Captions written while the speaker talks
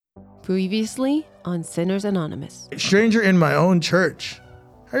Previously on Sinners Anonymous. Stranger in my own church.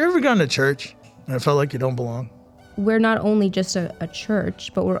 Have you ever gone to church and it felt like you don't belong? We're not only just a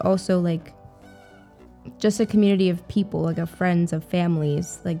church, but we're also like just a community of people, like of friends, of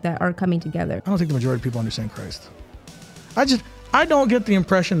families, like that are coming together. I don't think the majority of people understand Christ. I don't get the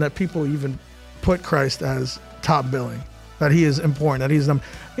impression that people even put Christ as top billing, that he is important, that he's them.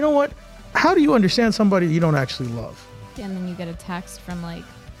 You know what? How do you understand somebody you don't actually love? And then you get a text from like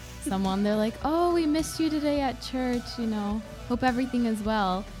someone, they're like, oh, we missed you today at church, hope everything is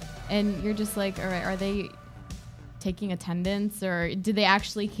well. And you're just like, all right, are they taking attendance or did they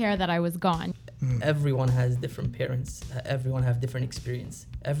actually care that I was gone? Everyone has different parents. Everyone have different experience.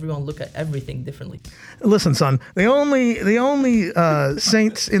 Everyone look at everything differently. Listen, son, the only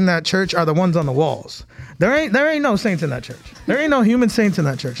saints in that church are the ones on the walls. There ain't no saints in that church. There ain't no human saints in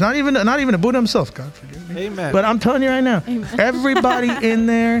that church. Not even a Buddha himself. God forgive me. Amen. But I'm telling you right now, Amen. Everybody in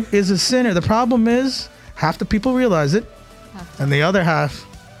there is a sinner. The problem is half the people realize it, and the other half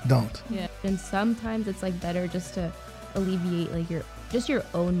don't. Yeah. And sometimes it's like better just to alleviate like your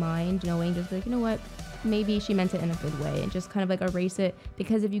own mind, knowing just like, you know what, maybe she meant it in a good way, and just kind of like erase it.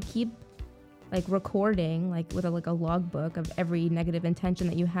 Because if you keep like recording like with a logbook of every negative intention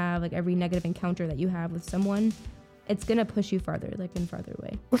that you have, like every negative encounter that you have with someone, it's gonna push you farther and farther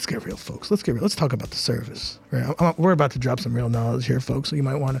away. Let's get real, folks. Let's talk about the service. Right? We're about to drop some real knowledge here, folks. So you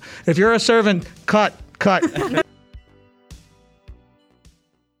might want to, if you're a servant, cut.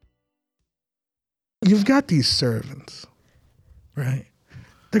 You've got these servants, right?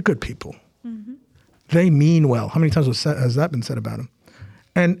 They're good people. Mm-hmm. They mean well. How many times has that been said about them?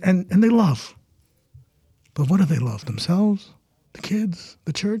 And they love. But what do they love? Themselves? The kids?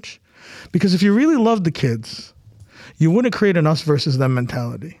 The church? Because if you really loved the kids, you wouldn't create an us versus them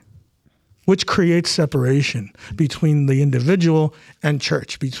mentality, which creates separation between the individual and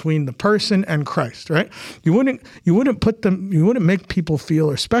church, between the person and Christ, right? You wouldn't make people feel,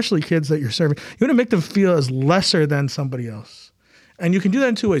 especially kids that you're serving, you wouldn't make them feel as lesser than somebody else. And you can do that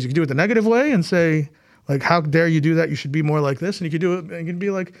in two ways. You can do it the negative way and say, like, how dare you do that? You should be more like this. And you can do it and you can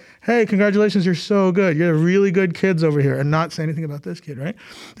be like, hey, congratulations, you're so good. You're really good kids over here, and not say anything about this kid, right?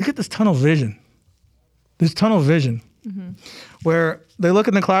 They get this tunnel vision. Mm-hmm. Where they look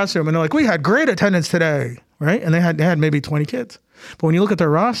in the classroom and they're like, we had great attendance today, right? And they had maybe 20 kids. But when you look at their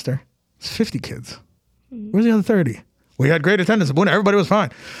roster, it's 50 kids. Mm-hmm. Where's the other 30? We had great attendance. Everybody was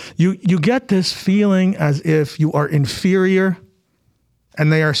fine. You get this feeling as if you are inferior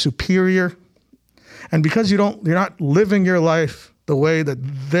and they are superior. And because you're not living your life the way that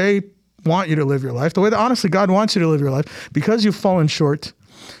they want you to live your life, the way that honestly God wants you to live your life, because you've fallen short,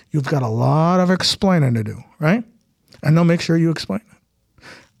 you've got a lot of explaining to do, right? And they'll make sure you explain it.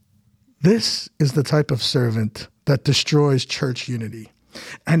 This is the type of servant that destroys church unity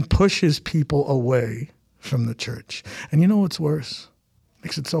and pushes people away from the church. And you know what's worse?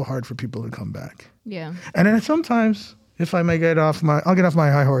 Makes it so hard for people to come back. Yeah. And then sometimes, if I may I'll get off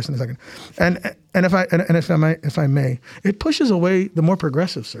my high horse in a second. And if I may, it pushes away the more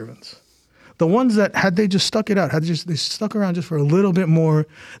progressive servants. The ones that had they just stuck it out, they stuck around just for a little bit more,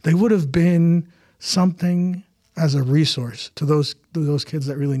 they would have been something as a resource to those kids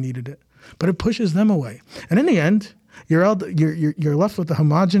that really needed it. But it pushes them away. And in the end, you're left with a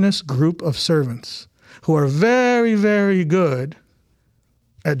homogenous group of servants who are very, very good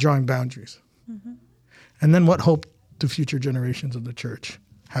at drawing boundaries. Mm-hmm. And then what hope do future generations of the church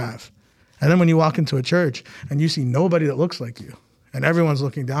have? And then when you walk into a church and you see nobody that looks like you, and everyone's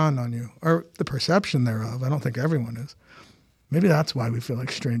looking down on you, or the perception thereof, I don't think everyone is. Maybe that's why we feel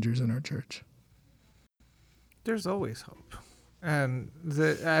like strangers in our church. There's always hope. And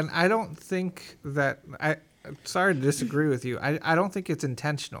I don't think that, sorry to disagree with you, I don't think it's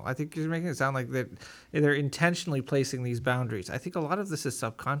intentional. I think you're making it sound like that they're intentionally placing these boundaries. I think a lot of this is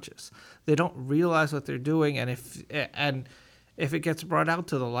subconscious. They don't realize what they're doing, and if it gets brought out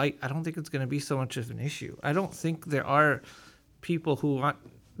to the light, I don't think it's going to be so much of an issue. I don't think there are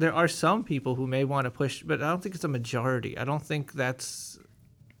some people who may want to push, but I don't think it's a majority.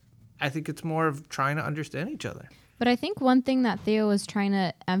 I think it's more of trying to understand each other. But I think one thing that Theo was trying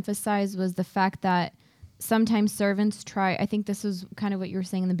to emphasize was the fact that sometimes servants I think this was kind of what you were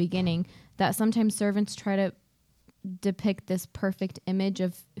saying in the beginning, that sometimes servants try to depict this perfect image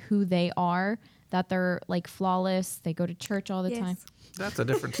of who they are, that they're like flawless, they go to church all the time. That's a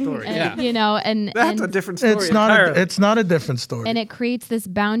different story. And, yeah. That's a different story. It's not a different story. And it creates this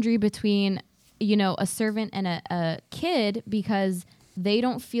boundary between, a servant and a kid, because they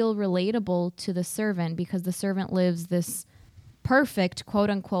don't feel relatable to the servant, because the servant lives this perfect quote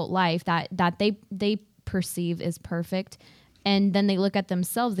unquote life that they perceive is perfect. And then they look at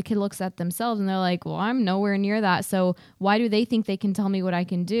themselves, the kid looks at themselves and they're like, well, I'm nowhere near that. So why do they think they can tell me what I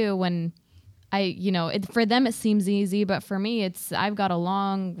can do when for them it seems easy, but for me I've got a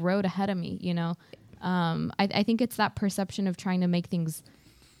long road ahead of me, I think it's that perception of trying to make things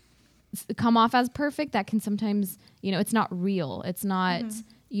come off as perfect that can sometimes, it's not real. It's not,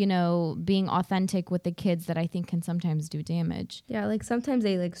 being authentic with the kids that I think can sometimes do damage. Yeah, like sometimes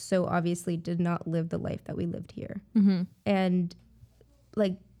they like so obviously did not live the life that we lived here. And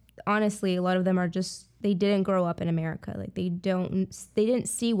like honestly, a lot of them are just, they didn't grow up in America. Like they didn't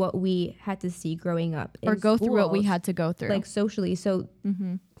see what we had to see growing up or go through what we schools, had to go through. like socially. So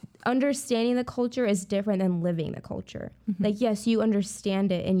understanding the culture is different than living the culture. Like, yes, you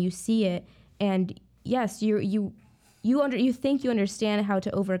understand it and you see it. And yes, you think you understand how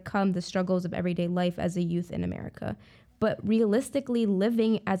to overcome the struggles of everyday life as a youth in America. But realistically,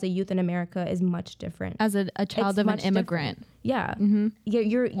 living as a youth in America is much different. As a child It's of an much immigrant. different. Yeah.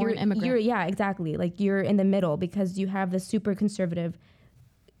 You're an immigrant. yeah, exactly. Like you're in the middle because you have the super conservative,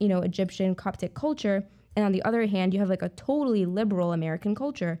 Egyptian Coptic culture. And on the other hand, you have like a totally liberal American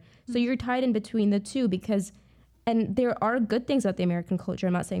culture. So you're tied in between the two and there are good things about the American culture.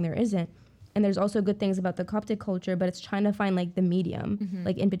 I'm not saying there isn't. And there's also good things about the Coptic culture, but it's trying to find like the medium,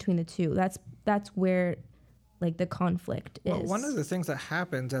 like in between the two. That's where like the conflict is. Well, one of the things that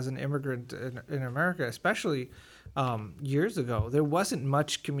happens as an immigrant in America, especially years ago, there wasn't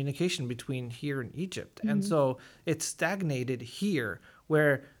much communication between here and Egypt. And so it stagnated here,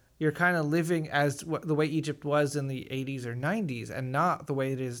 where you're kind of living as the way Egypt was in the 80s or 90s and not the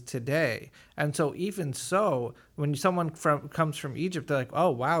way it is today. And so even so, when someone comes from Egypt, they're like,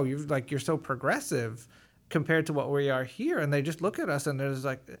 oh, wow, you're so progressive compared to what we are here. And they just look at us and there's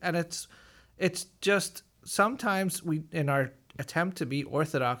like, and it's just sometimes we, in our attempt to be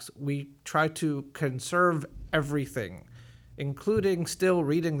Orthodox, we try to conserve everything, including still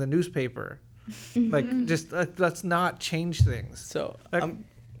reading the newspaper. Like, just let's not change things. So Like,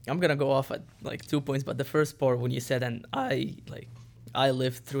 I'm gonna go off at like 2 points, but the first part when you said, and I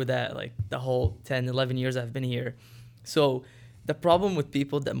lived through that, like the whole 10, 11 years I've been here. So the problem with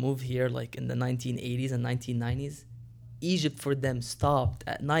people that move here like in the 1980s and 1990s, Egypt for them stopped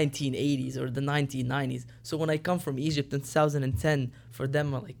at 1980s or the 1990s. So when I come from Egypt in 2010, for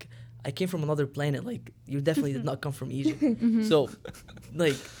them, like, I came from another planet. Like, you definitely did not come from Egypt. So,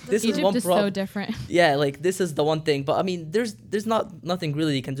 like, this Egypt is one is problem. so different. Yeah, like, this is the one thing. But, I mean, there's nothing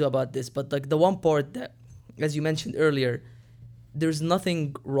really you can do about this. But, like, the one part that, as you mentioned earlier, there's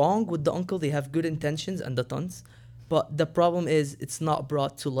nothing wrong with the uncle. They have good intentions and the tons. But the problem is it's not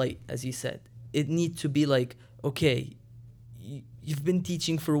brought to light, as you said. It needs to be like, okay, you've been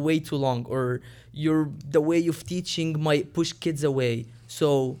teaching for way too long, or the way you're teaching might push kids away.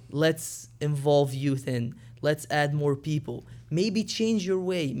 So let's involve youth in. Let's add more people. Maybe change your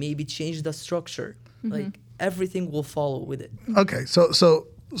way. Maybe change the structure. Like, everything will follow with it. Okay, so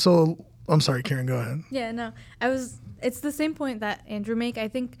I'm sorry, Karen, go ahead. Yeah, no, it's the same point that Andrew make. I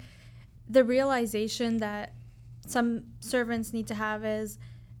think the realization that some servants need to have is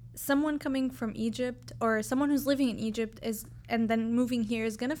someone coming from Egypt or someone who's living in Egypt and then moving here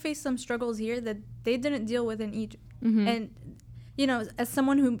is going to face some struggles here that they didn't deal with in Egypt. And, as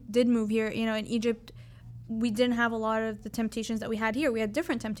someone who did move here, in Egypt, we didn't have a lot of the temptations that we had here. We had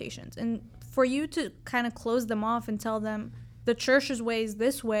different temptations. And for you to kind of close them off and tell them the church's way is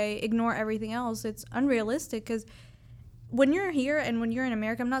this way, ignore everything else, it's unrealistic. Because when you're here and when you're in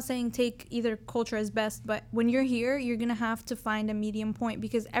America, I'm not saying take either culture as best, but when you're here, you're going to have to find a medium point,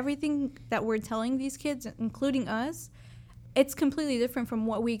 because everything that we're telling these kids, including us, it's completely different from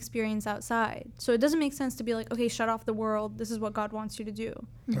what we experience outside. So it doesn't make sense to be like, okay, shut off the world. This is what God wants you to do.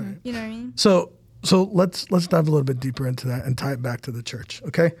 Right. You know what I mean? So let's dive a little bit deeper into that and tie it back to the church,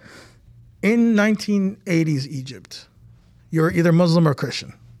 okay? In 1980s Egypt, you were either Muslim or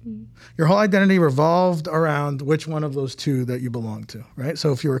Christian. Your whole identity revolved around which one of those two that you belonged to, right?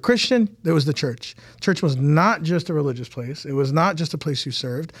 So if you were a Christian, there was the church. Church was not just a religious place. It was not just a place you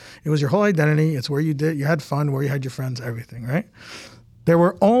served. It was your whole identity. It's where you had fun, where you had your friends, everything, right? There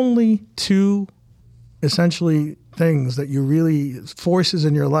were only two essentially things that you really, forces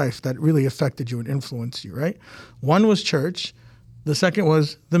in your life that really affected you and influenced you, right? One was church. The second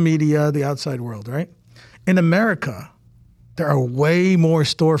was the media, the outside world, right? In America, there are way more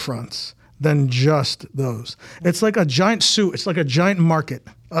storefronts than just those. It's like a giant suit. It's like a giant market,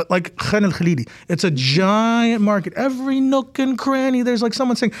 like Khan al-Khalidi. It's a giant market. Every nook and cranny, there's like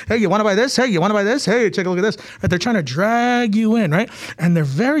someone saying, hey, you want to buy this? Hey, you want to buy this? Hey, take a look at this. Right? They're trying to drag you in, right? And they're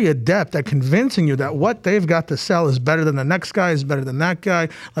very adept at convincing you that what they've got to sell is better than the next guy, is better than that guy.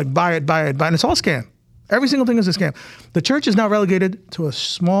 Like, buy it. And it's all scam. Every single thing is a scam. The church is now relegated to a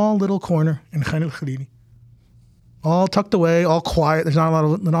small little corner in Khan al-Khalili. All tucked away, all quiet. There's not a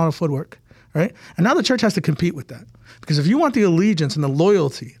lot of footwork, right? And now the church has to compete with that. Because if you want the allegiance and the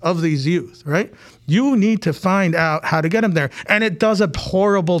loyalty of these youth, right, you need to find out how to get them there. And it does a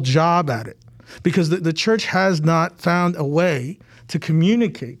horrible job at it. Because the church has not found a way to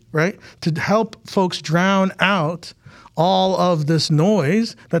communicate, right, to help folks drown out all of this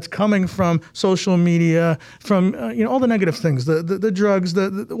noise that's coming from social media, from all the negative things, the drugs,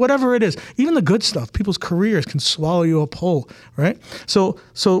 the whatever it is, even the good stuff. People's careers can swallow you up whole, right? So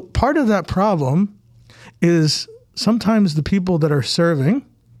part of that problem is sometimes the people that are serving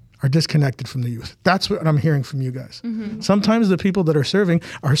are disconnected from the youth. That's what I'm hearing from you guys. Sometimes the people that are serving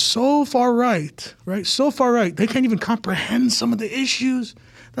are so far right? So far right, they can't even comprehend some of the issues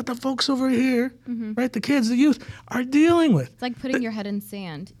that the folks over here, right, the kids, the youth, are dealing with. It's like putting your head in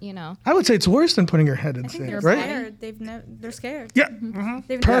sand, I would say it's worse than putting your head in I think sand, they're right? scared. They're scared. Yeah,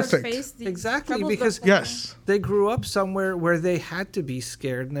 They've Perfect. never faced these Exactly, troubles because- before. yes. They grew up somewhere where they had to be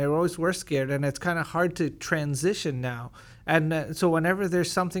scared, and they always were scared, and it's kind of hard to transition now. And so whenever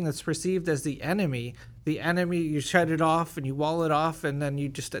there's something that's perceived as the enemy, you shut it off and you wall it off, and then you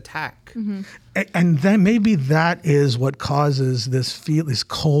just attack. And then maybe that is what causes this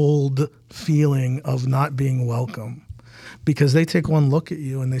cold feeling of not being welcome, because they take one look at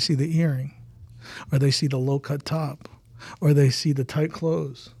you and they see the earring, or they see the low-cut top, or they see the tight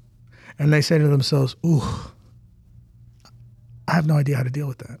clothes, and they say to themselves, "Ooh, I have no idea how to deal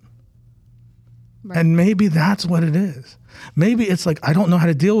with that." Right. And maybe that's what it is. Maybe it's like, I don't know how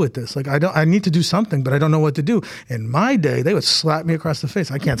to deal with this. Like, I need to do something, but I don't know what to do. In my day, they would slap me across the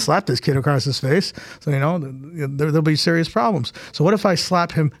face. I can't slap this kid across his face. So, there'll be serious problems. So what if I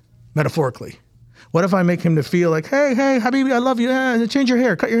slap him metaphorically? What if I make him to feel like, hey, Habibi, I love you. Change your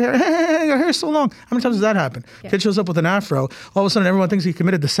hair, cut your hair. Hey, your hair's so long. How many times does that happen? Kid shows up with an afro. All of a sudden, everyone thinks he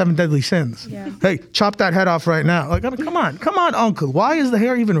committed the 7 deadly sins. Yeah. Hey, chop that head off right now. Like, I mean, come on, uncle. Why is the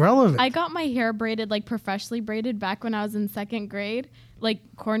hair even relevant? I got my hair braided, like professionally braided, back when I was in 2nd grade, like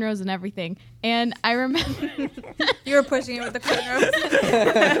cornrows and everything. And I remember You were pushing it with the cornrows.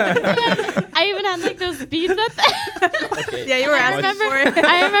 I even had like those beads at the Yeah, you were asking for it.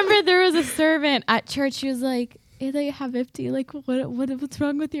 I remember there was a servant at church. She was like, "Hey, Habibti, like what's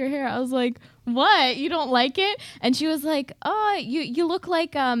wrong with your hair?" I was like, "What? You don't like it?" And she was like, "Oh, you look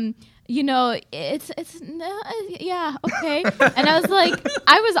like it's yeah, okay." And I was like,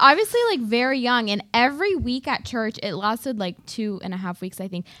 I was obviously like very young, and every week at church, it lasted like 2.5 weeks, I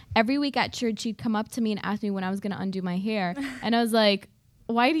think. Every week at church, she'd come up to me and ask me when I was gonna undo my hair, and I was like,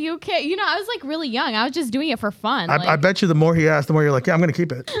 why do you care? I was like really young. I was just doing it for fun. I bet you the more he asked, the more you're like, yeah, I'm going to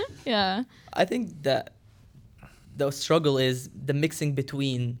keep it. Yeah. I think that the struggle is the mixing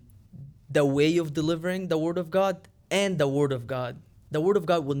between the way of delivering the word of God and the word of God. The word of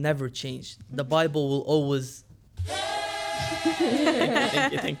God will never change. The Bible will always.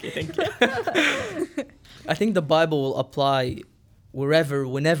 Thank you. I think the Bible will apply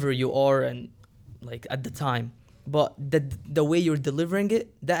whenever you are, and like at the time. But the way you're delivering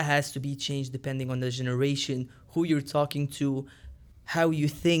it, that has to be changed depending on the generation, who you're talking to, how you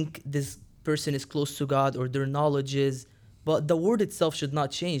think this person is close to God or their knowledge is. But the word itself should not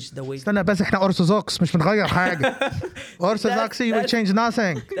change the way. استنى بس احنا Orthodox مش بنغير حاجة. Orthodoxy will change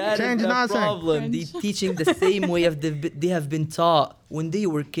nothing. That Change is the nothing. problem. They teaching the same way they have been taught when they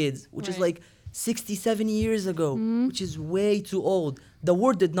were kids, which is Right. like 60, 70 years ago, which is way too old. The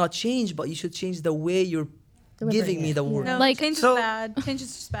word did not change, but you should change the way you're giving me the word. No, Like- change is So- bad. Change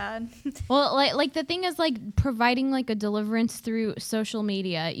is just bad. Well, like the thing is, like providing like a deliverance through social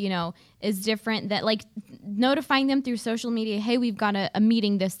media, is different. That like notifying them through social media, hey, we've got a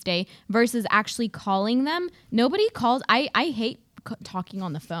meeting this day, versus actually calling them. Nobody calls. I hate talking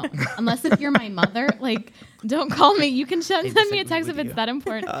on the phone unless if you're my mother. Like, don't call me. You can send me a disagree text if with it's you. that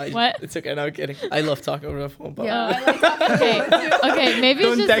important. What? It's okay. No, I'm kidding. I love talking over the phone. But Okay, maybe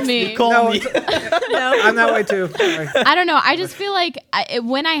don't it's just text me. Call No, me. I'm that way too. Sorry. I don't know. I just feel like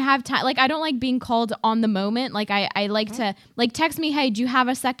when I have time, like I don't like being called on the moment. Like I like to like text me, hey, do you have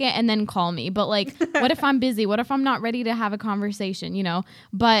a second? And then call me. But like, what if I'm busy? What if I'm not ready to have a conversation?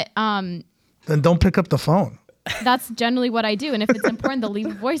 But Then don't pick up the phone. that's generally what I do. And if it's important, they'll leave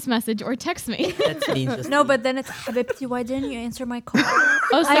a voice message or text me. That's me. Just No, me. but then it's Habibti, why didn't you answer my call?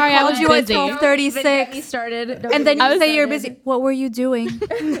 Oh, sorry, I called was you busy. at 12:36, started. and then I you was say you're busy. What were you doing?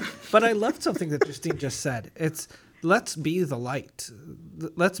 But I loved something that Justine just said. It's let's be the light.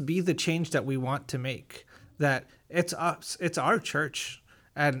 Let's be the change that we want to make. That it's us. It's our church.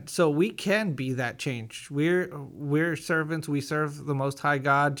 And so we can be that change. We're servants. We serve the Most High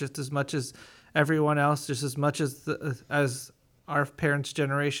God just as much as everyone else just as much as our parents'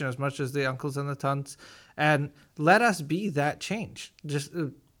 generation, as much as the uncles and the aunts, and let us be that change. Just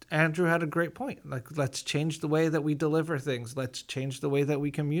Andrew had a great point. Like, let's change the way that we deliver things. Let's change the way that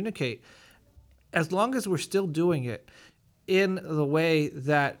we communicate. As long as we're still doing it in the way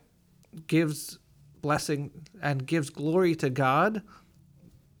that gives blessing and gives glory to God,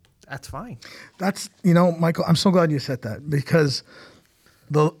 that's fine. That's, Michael, I'm so glad you said that, because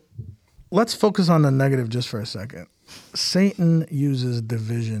let's focus on the negative just for a second. Satan uses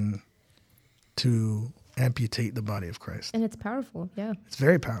division to amputate the body of Christ. And it's powerful, yeah. It's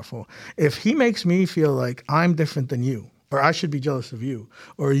very powerful. If he makes me feel like I'm different than you, or I should be jealous of you,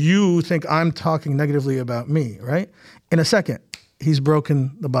 or you think I'm talking negatively about me, right? In a second, he's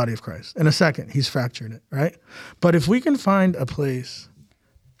broken the body of Christ. In a second, he's fractured it, right? But if we can find a place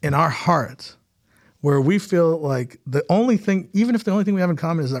in our hearts where we feel like the only thing, even if the only thing we have in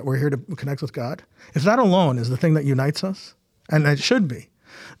common is that we're here to connect with God, if that alone is the thing that unites us, and it should be,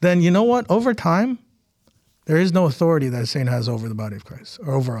 then you know what? Over time, there is no authority that Satan has over the body of Christ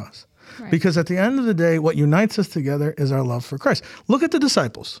or over us. Right. Because at the end of the day, what unites us together is our love for Christ. Look at the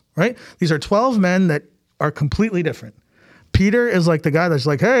disciples, right? These are 12 men that are completely different. Peter is like the guy that's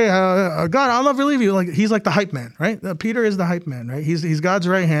like, hey, God, I'll never leave you. Like, he's like the hype man, right? Peter is the hype man, right? He's God's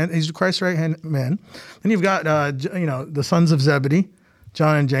right hand. He's Christ's right hand man. Then you've got, the sons of Zebedee,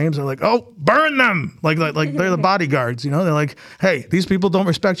 John and James are like, oh, burn them. Like they're the bodyguards, They're like, hey, these people don't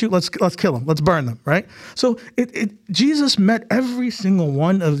respect you. Let's kill them. Let's burn them, right? So Jesus met every single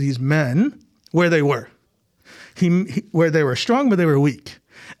one of these men where they were. Where they were strong, but they were weak.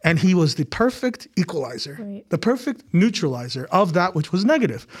 And he was the perfect equalizer, Right. the perfect neutralizer of that which was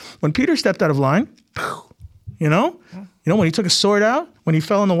negative. When Peter stepped out of line, when he took a sword out, when he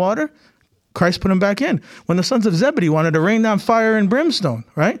fell in the water, Christ put him back in. When the sons of Zebedee wanted to rain down fire and brimstone,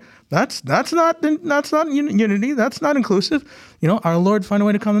 right? That's not unity. That's not inclusive. Our Lord find a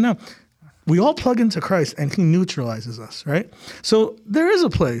way to calm them down. We all plug into Christ and he neutralizes us, right? So there is a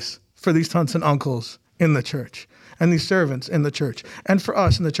place for these aunts and uncles in the church, and these servants in the church, and for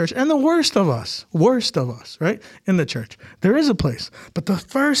us in the church, and the worst of us, right, in the church. There is a place. But the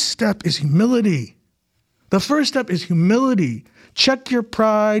first step is humility. Check your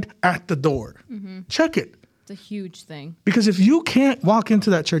pride at the door. Mm-hmm. Check it. It's a huge thing. Because if you can't walk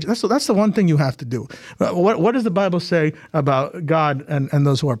into that church, that's the one thing you have to do. What does the Bible say about God and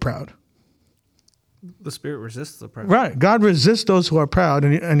those who are proud? The Spirit resists the proud. Right. God resists those who are proud,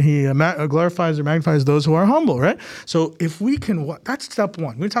 and he glorifies or magnifies those who are humble, right? So if we can, that's step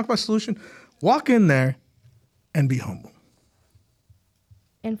one. When we talk about solution, walk in there and be humble.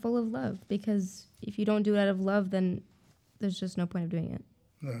 And full of love, because if you don't do it out of love, then there's just no point of doing it.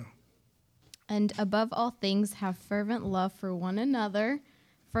 No. And above all things, have fervent love for one another,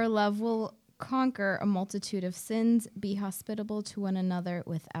 for love will conquer a multitude of sins. Be hospitable to one another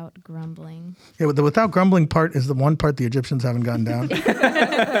without grumbling. Yeah, but the without grumbling part is the one part the Egyptians haven't gotten down.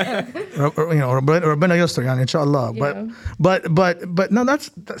 Inshallah. Yeah. But no,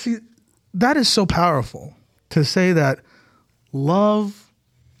 that is so powerful to say that love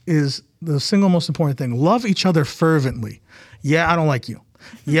is the single most important thing. Love each other fervently. Yeah, I don't like you.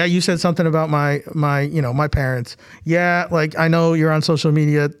 Yeah, you said something about my parents. Yeah, like I know you're on social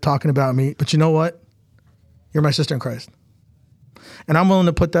media talking about me, but you know what? You're my sister in Christ. And I'm willing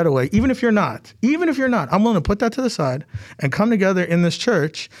to put that away. Even if you're not, I'm willing to put that to the side and come together in this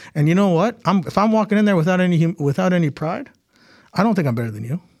church. And you know what? If I'm walking in there without any pride, I don't think I'm better than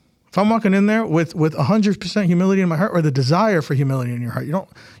you. If I'm walking in there with 100% humility in my heart, or the desire for humility in your heart, you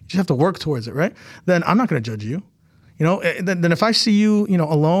just have to work towards it, right? Then I'm not going to judge you. Then if I see you,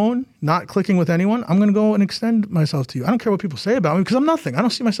 alone, not clicking with anyone, I'm going to go and extend myself to you. I don't care what people say about me, because I'm nothing. I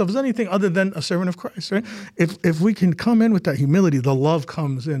don't see myself as anything other than a servant of Christ, right? If we can come in with that humility, the love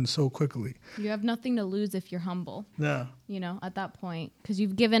comes in so quickly. You have nothing to lose if you're humble. Yeah. At that point, because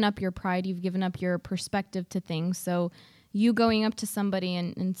you've given up your pride, you've given up your perspective to things. So you going up to somebody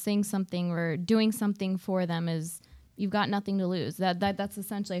and saying something or doing something for them you've got nothing to lose. That's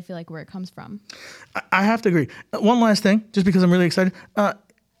essentially, I feel like, where it comes from. I have to agree. One last thing, just because I'm really excited.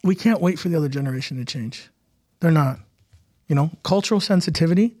 We can't wait for the other generation to change. They're not. Cultural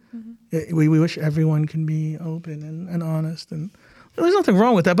sensitivity. Mm-hmm. We wish everyone can be open and honest, and there's nothing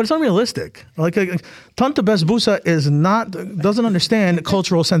wrong with that, but it's unrealistic. Like Tanta Besbusa doesn't understand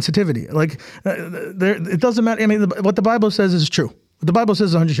cultural sensitivity. It doesn't matter. I mean, what the Bible says is true. What the Bible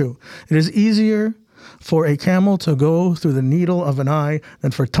says is 100% true. It is easier for a camel to go through the needle of an eye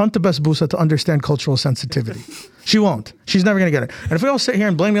than for Tante Besbusa to understand cultural sensitivity. She won't. She's never going to get it. And if we all sit here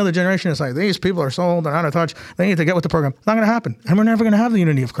and blame the other generation, it's like, these people are so old and out of touch, they need to get with the program. It's not going to happen. And we're never going to have the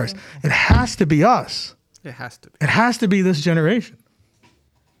unity of Christ. It has to be us. It has to be. It has to be this generation.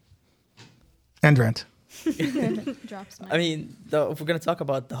 And Rent. Drops I mean, if we're gonna talk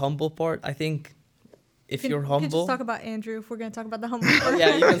about the humble part, I think if you're We can humble, just talk about Andrew if we're going to talk about the humble part.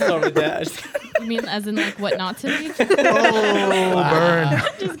 yeah, you can start with that. You mean as in like what not to be? Oh, burn.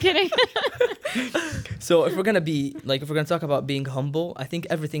 Just kidding. So if we're gonna talk about being humble, I think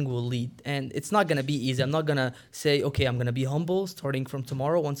everything will lead, and it's not gonna be easy. I'm not gonna say, okay, I'm gonna be humble starting from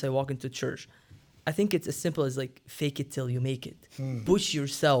tomorrow once I walk into church. I think it's as simple as like fake it till you make it. Push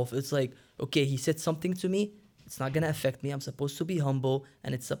yourself. It's like, okay, he said something to me. It's not gonna affect me. I'm supposed to be humble,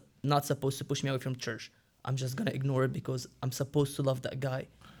 and it's not supposed to push me away from church. I'm just gonna ignore it because I'm supposed to love that guy.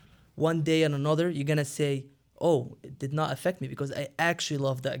 One day and another, you're gonna say, oh, it did not affect me because I actually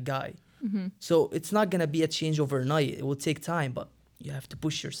love that guy. So it's not gonna be a change overnight. It will take time, but you have to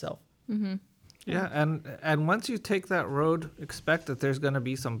push yourself. Yeah, and once you take that road, expect that there's going to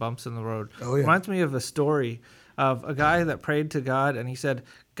be some bumps in the road. Oh, yeah. Reminds me of a story of a guy that prayed to God, and he said,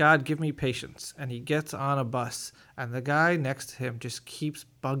 God, give me patience. And he gets on a bus, and the guy next to him just keeps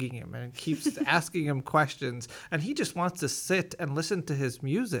bugging him and keeps asking him questions, and he just wants to sit and listen to his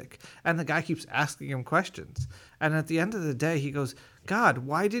music, and the guy keeps asking him questions. And at the end of the day, he goes, God,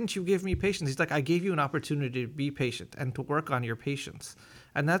 why didn't you give me patience? He's like, I gave you an opportunity to be patient and to work on your patience.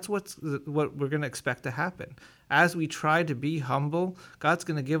 And that's what we're going to expect to happen. As we try to be humble, God's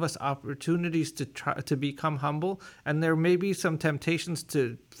going to give us opportunities to try to become humble. And there may be some temptations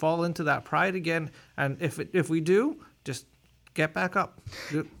to fall into that pride again. And if we do, just get back up.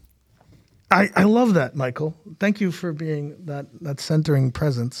 I love that, Michael. Thank you for being that centering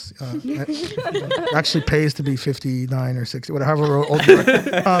presence. It actually pays to be 59 or 60, whatever old you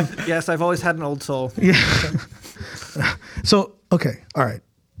are. Yes, I've always had an old soul. Yeah. So, okay, all right.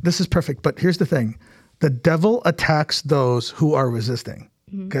 This is perfect. But here's the thing. The devil attacks those who are resisting.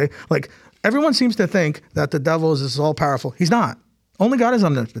 Okay? Like, everyone seems to think that the devil is all powerful. He's not. Only God is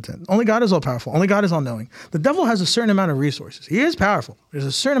omnipotent. Only God is all powerful. Only God is all knowing. The devil has a certain amount of resources. He is powerful. There's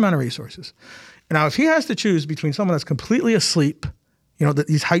a certain amount of resources. And now, if he has to choose between someone that's completely asleep,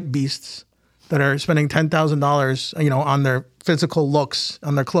 these hype beasts that are spending $10,000, on their physical looks,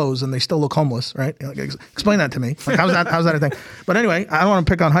 on their clothes, and they still look homeless, right? Explain that to me. Like, how's that a thing? But anyway, I don't want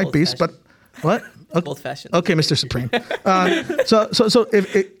to pick on hype beasts, but what? Okay. Old fashioned. Okay, Mr. Supreme. So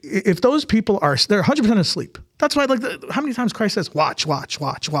if those people they're 100% asleep. That's why, how many times Christ says, watch. Watch.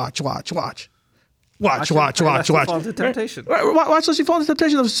 Fall into temptation. Right? Watch lest you fall into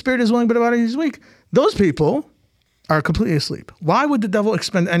temptation. The spirit is willing, but the body is weak. Those people are completely asleep. Why would the devil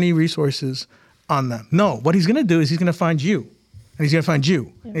expend any resources on them? No, what he's going to do is he's going to find you. And he's going to find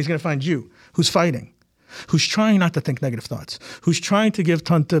you. And he's going to find you who's fighting, who's trying not to think negative thoughts, who's trying to give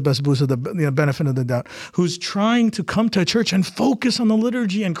Tante Besbusa the benefit of the doubt, who's trying to come to church and focus on the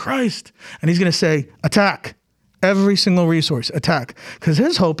liturgy and Christ. And he's going to say, attack. Every single resource, attack. Because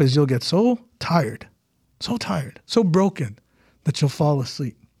his hope is you'll get so tired, so broken that you'll fall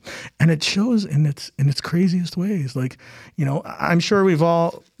asleep. And it shows in its craziest ways. Like, I'm sure we've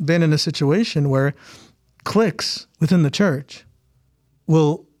all been in a situation where cliques within the church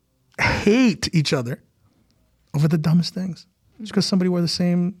will hate each other over the dumbest things. Just because somebody wore the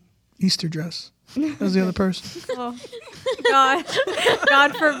same Easter dress as the other person. Oh, God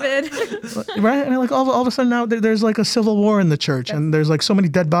forbid. Right? I mean, like all of a sudden now there's like a civil war in the church, and there's like so many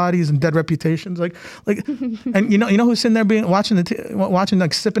dead bodies and dead reputations. Like, and you know who's sitting there watching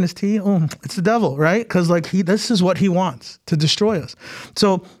like sipping his tea? Oh, it's the devil, right? Because like this is what he wants, to destroy us.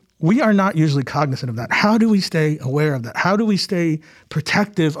 So we are not usually cognizant of that. How do we stay aware of that? How do we stay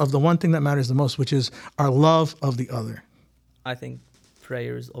protective of the one thing that matters the most, which is our love of the other? I think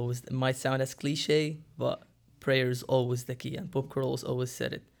prayer is always, it might sound as cliche, but prayer is always the key. And Pope Kyrillos always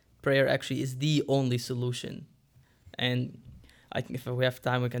said it. Prayer actually is the only solution. And I think if we have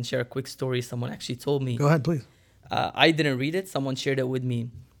time, we can share a quick story someone actually told me. Go ahead, please. I didn't read it. Someone shared it with me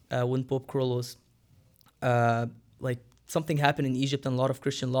when Pope Kyrillos, something happened in Egypt and a lot of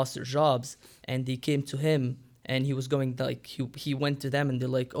Christians lost their jobs. And they came to him and he was going, he went to them and they're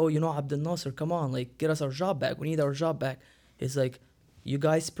like, oh, Abdel Nasser, come on, get us our job back. We need our job back. He's like, you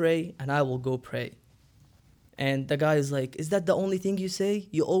guys pray and I will go pray. And the guy is like, is that the only thing you say?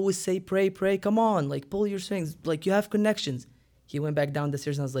 You always say pray, come on, pull your strings, you have connections. He went back down the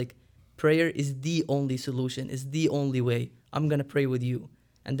stairs and I was like, prayer is the only solution, is the only way. I'm going to pray with you.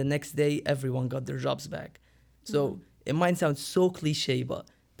 And the next day, everyone got their jobs back. So it might sound so cliche, but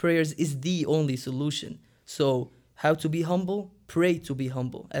prayers is the only solution. So how to be humble? Pray to be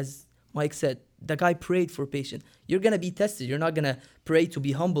humble. As Mike said, the guy prayed for patience. You're going to be tested. You're not going to pray to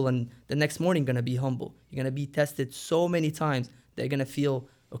be humble and the next morning going to be humble. You're going to be tested so many times that you're going to feel,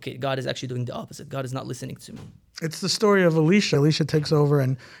 okay, God is actually doing the opposite. God is not listening to me. It's the story of Elisha. Elisha takes over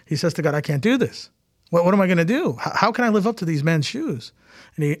and he says to God, I can't do this. What am I going to do? How can I live up to these men's shoes?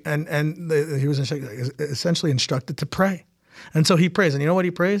 And he was essentially instructed to pray. And so he prays. And you know what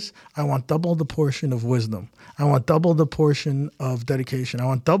he prays? I want double the portion of wisdom. I want double the portion of dedication. I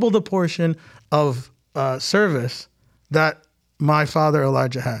want double the portion of service that my father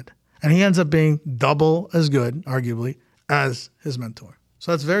Elijah had. And he ends up being double as good, arguably, as his mentor.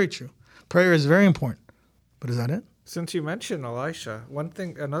 So that's very true. Prayer is very important. But is that it? Since you mentioned Elisha,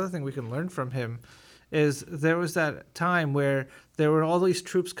 another thing we can learn from him is there was that time where there were all these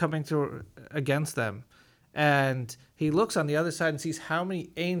troops coming through against them. And he looks on the other side and sees how many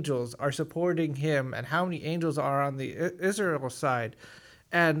angels are supporting him and how many angels are on the Israel side.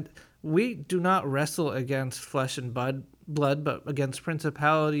 And we do not wrestle against flesh and blood, but against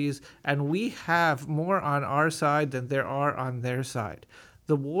principalities. And we have more on our side than there are on their side.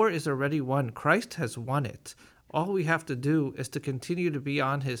 The war is already won. Christ has won it. All we have to do is to continue to be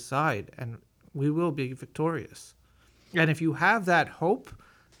on his side, and we will be victorious. And if you have that hope,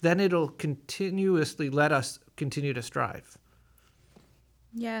 then it'll continuously let us continue to strive.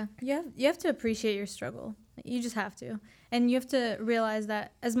 Yeah, you have to appreciate your struggle. You just have to. And you have to realize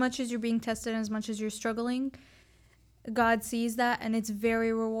that as much as you're being tested and as much as you're struggling, God sees that, and it's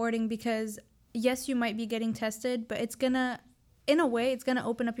very rewarding because, yes, you might be getting tested, but it's going to, in a way, it's going to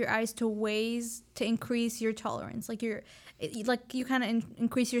open up your eyes to ways to increase your tolerance. Like you kind of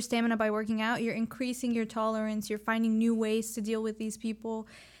increase your stamina by working out. You're increasing your tolerance. You're finding new ways to deal with these people.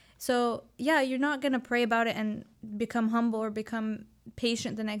 So, yeah, you're not going to pray about it and become humble or become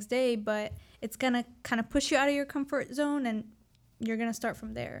patient the next day, but it's going to kind of push you out of your comfort zone, and you're going to start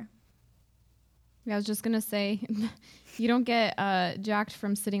from there. Yeah, I was just going to say, you don't get jacked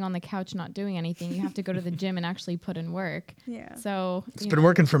from sitting on the couch not doing anything. You have to go to the gym and actually put in work. Yeah. So It's been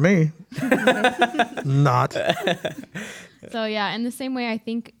working for me. Not. So yeah, in the same way, I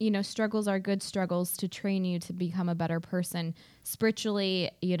think, struggles are good struggles to train you to become a better person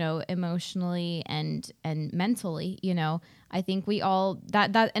spiritually, emotionally and mentally, I think we all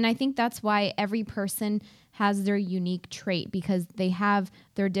and I think that's why every person has their unique trait, because they have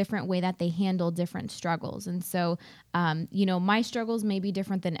their different way that they handle different struggles. And so, my struggles may be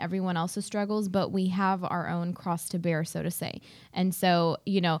different than everyone else's struggles, but we have our own cross to bear, so to say. And so,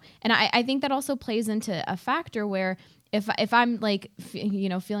 and I think that also plays into a factor where if I'm like,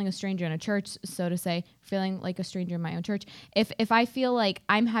 feeling a stranger in a church, so to say, feeling like a stranger in my own church, if I feel like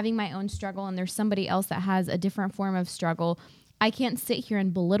I'm having my own struggle and there's somebody else that has a different form of struggle, I can't sit here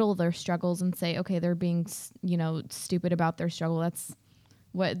and belittle their struggles and say, okay, they're being, stupid about their struggle. That's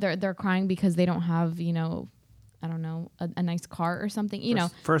what they're crying because they don't have, I don't know, a nice car or something,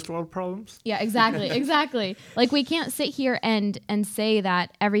 First world problems? Yeah, exactly. Like, we can't sit here and say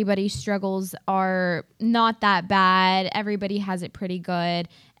that everybody's struggles are not that bad. Everybody has it pretty good,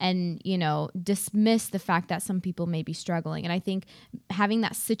 and, dismiss the fact that some people may be struggling. And I think having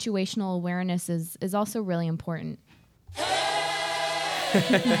that situational awareness is also really important.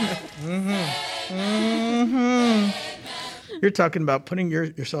 You're talking about putting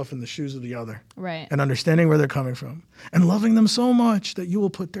yourself in the shoes of the other. Right. And understanding where they're coming from. And loving them so much that you will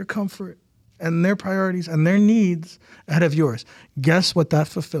put their comfort and their priorities and their needs ahead of yours. Guess what that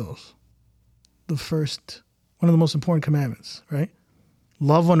fulfills? One of the most important commandments, right?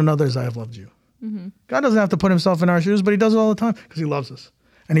 Love one another as I have loved you. Mm-hmm. God doesn't have to put himself in our shoes, but he does it all the time because he loves us.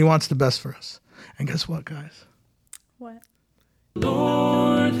 And he wants the best for us. And guess what, guys? What?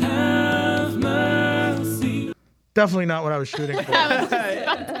 Lord have mercy. Definitely not what I was shooting for.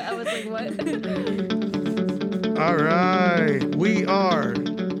 I was like, what? All right. We are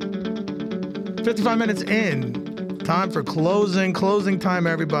 55 minutes in. Time for closing time,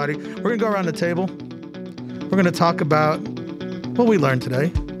 everybody. We're going to go around the table. We're going to talk about what we learned today,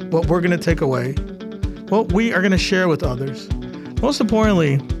 what we're going to take away, what we are going to share with others. Most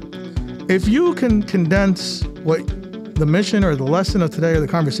importantly, if you can condense what the mission or the lesson of today or the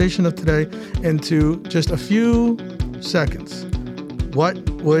conversation of today into just a few seconds, what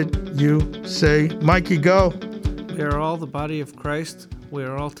would you say? Mikey, go. We are all the body of Christ. We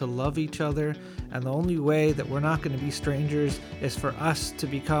are all to love each other. And the only way that we're not going to be strangers is for us to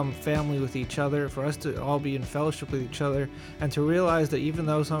become family with each other, for us to all be in fellowship with each other, and to realize that even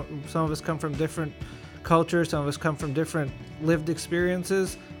though some of us come from different cultures, some of us come from different lived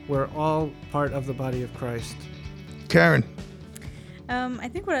experiences, we're all part of the body of Christ. Karen. I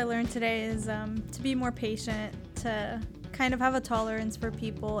think what I learned today is to be more patient, to kind of have a tolerance for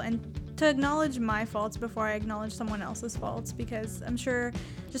people, and to acknowledge my faults before I acknowledge someone else's faults, because I'm sure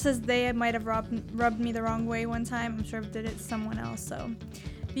just as they might have rubbed me the wrong way one time, I'm sure I've did it to someone else. So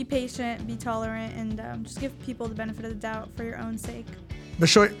be patient, be tolerant, and just give people the benefit of the doubt for your own sake.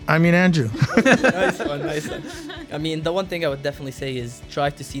 Andrew. Nice one, nice one. I mean, the one thing I would definitely say is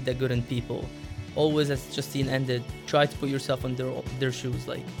try to see the good in people. Always, as Justine ended, try to put yourself in their shoes.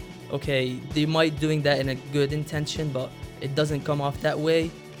 Like, okay, they might doing that in a good intention, but it doesn't come off that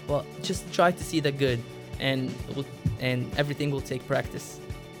way. But just try to see the good, and everything will take practice.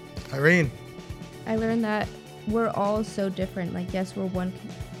 Irene. I learned that we're all so different. Like, yes, we're one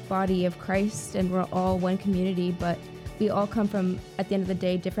body of Christ and we're all one community, but we all come from, at the end of the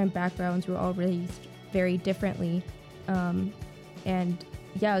day, different backgrounds. We're all raised very differently. And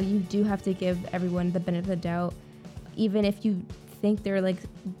yeah, you do have to give everyone the benefit of the doubt, even if you think they're like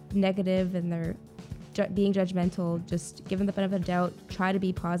negative and they're being judgmental. Just give them the benefit of the doubt. Try to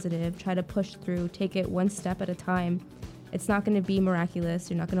be positive. Try to push through. Take it one step at a time. It's not going to be miraculous.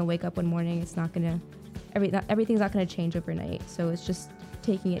 You're not going to wake up one morning. It's not going to. Everything's not going to change overnight. So it's just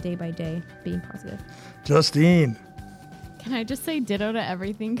taking it day by day, being positive. Justine. Can I just say ditto to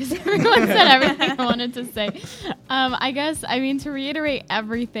everything? Because everyone said everything I wanted to say. To reiterate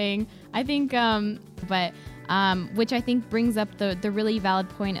everything, I think, which I think brings up the really valid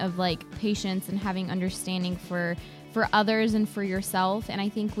point of like patience and having understanding for others and for yourself. And I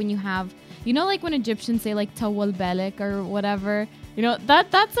think when you have, like when Egyptians say like tawal belik or whatever,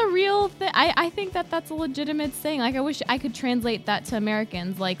 that's a real thing. I think that's a legitimate saying. Like, I wish I could translate that to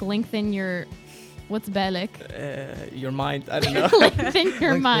Americans, like lengthen your... What's belik? Your mind. I don't know. Lengthen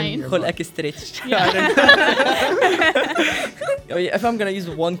your mind. If I'm gonna use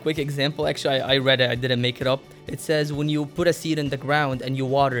one quick example, actually I read it. I didn't make it up. It says when you put a seed in the ground and you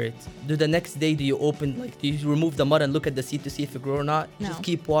water it, the next day do you remove the mud and look at the seed to see if it grew or not? No. Just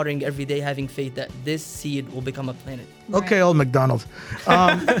keep watering every day, having faith that this seed will become a planet. Okay, old McDonald. All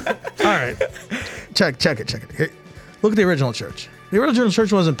right. Check it. Here, look at the original church. The original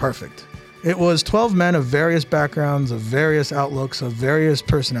church wasn't perfect. It was 12 men of various backgrounds, of various outlooks, of various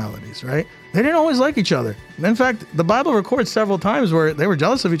personalities, right? They didn't always like each other. In fact, the Bible records several times where they were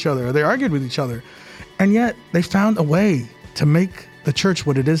jealous of each other or they argued with each other. And yet they found a way to make the church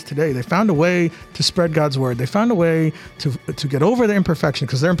what it is today. They found a way to spread God's word. They found a way to get over their imperfection,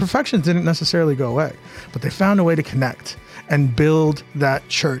 because their imperfections didn't necessarily go away, but they found a way to connect and build that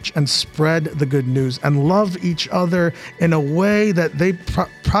church and spread the good news and love each other in a way that they,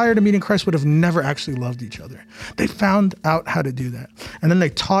 prior to meeting Christ, would have never actually loved each other. They found out how to do that. And then they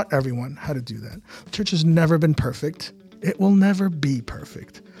taught everyone how to do that. The church has never been perfect. It will never be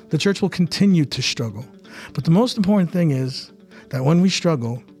perfect. The church will continue to struggle. But the most important thing is that when we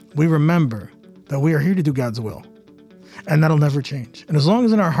struggle, we remember that we are here to do God's will. And that'll never change. And as long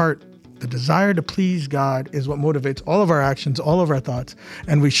as in our heart, the desire to please God is what motivates all of our actions, all of our thoughts,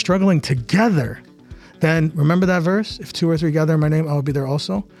 and we're struggling together, then remember that verse, if 2 or 3 gather in my name, I will be there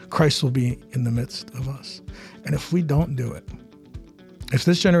also. Christ will be in the midst of us. And if we don't do it, if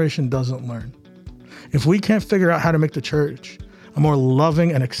this generation doesn't learn, if we can't figure out how to make the church a more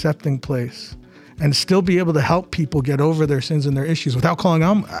loving and accepting place and still be able to help people get over their sins and their issues without calling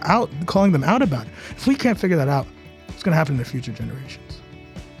them out about it, if we can't figure that out, what's going to happen in the future generations?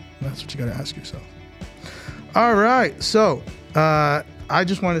 That's what you got to ask yourself. All right. So I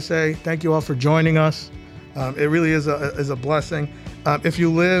just want to say thank you all for joining us. It really is a blessing. If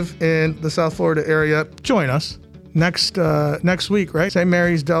you live in the South Florida area, join us next week, right? St.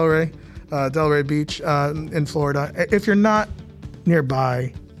 Mary's, Delray Beach in Florida. If you're not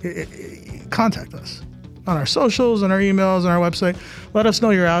nearby, contact us on our socials, on our emails, on our website. Let us know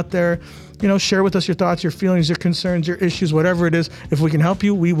you're out there. Share with us your thoughts, your feelings, your concerns, your issues, whatever it is. If we can help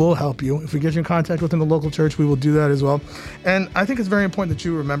you, we will help you. If we get you in contact within the local church, we will do that as well. And I think it's very important that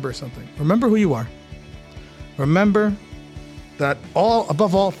you remember something. Remember who you are. Remember that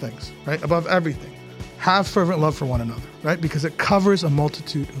above all things, right? Above everything, have fervent love for one another, right? Because it covers a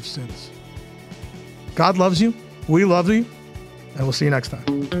multitude of sins. God loves you. We love you. And we'll see you next time.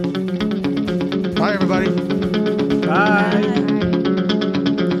 Bye, everybody. Bye.